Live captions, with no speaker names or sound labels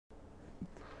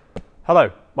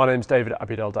Hello, my name's David at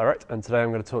Abidel Direct, and today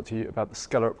I'm going to talk to you about the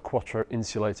Skellerup Quatro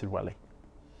Insulated Welly.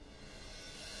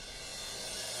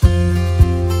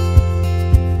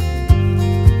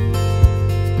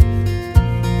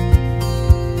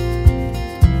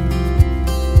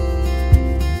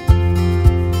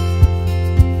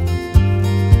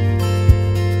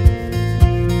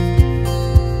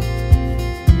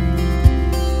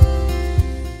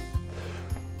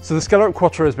 So the Skellerup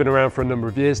Quatro has been around for a number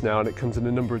of years now, and it comes in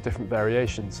a number of different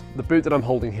variations. The boot that I'm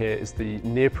holding here is the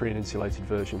neoprene insulated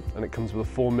version, and it comes with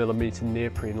a 4mm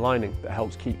neoprene lining that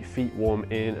helps keep your feet warm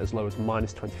in as low as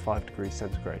 -25 degrees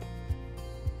centigrade.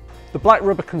 The black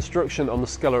rubber construction on the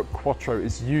Skellerup Quatro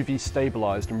is UV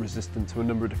stabilised and resistant to a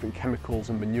number of different chemicals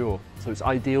and manure, so it's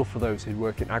ideal for those who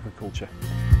work in agriculture.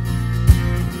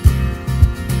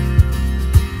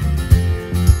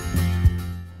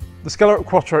 The Skellerup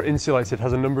Quatro Insulated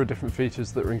has a number of different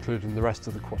features that are included in the rest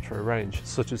of the Quatro range,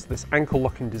 such as this ankle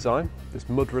locking design, this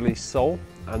mud release sole,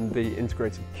 and the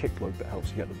integrated kick lug that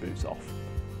helps you get the boots off.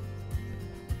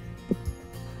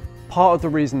 Part of the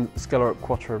reason that the Skellerup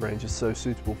Quatro range is so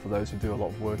suitable for those who do a lot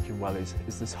of work in wellies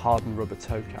is this hardened rubber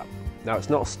toe cap. Now,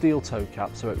 it's not a steel toe cap,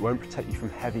 so it won't protect you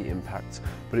from heavy impacts,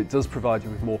 but it does provide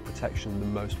you with more protection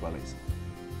than most wellies.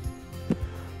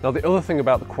 Now, the other thing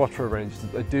about the Quatro range is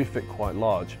that they do fit quite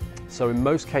large. So in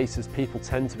most cases, people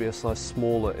tend to be a size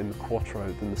smaller in the Quatro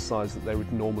than the size that they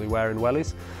would normally wear in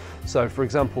wellies. So for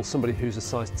example, somebody who's a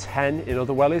size 10 in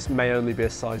other wellies may only be a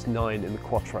size 9 in the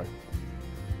Quatro.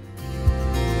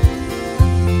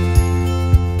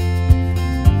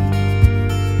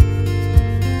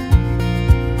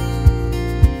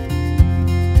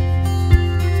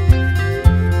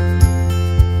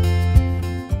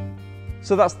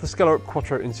 So that's the Skellerup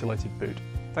Quatro Insulated boot.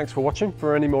 Thanks for watching.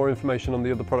 For any more information on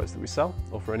the other products that we sell,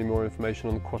 or for any more information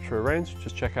on the Quatro range,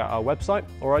 just check out our website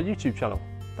or our YouTube channel.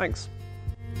 Thanks.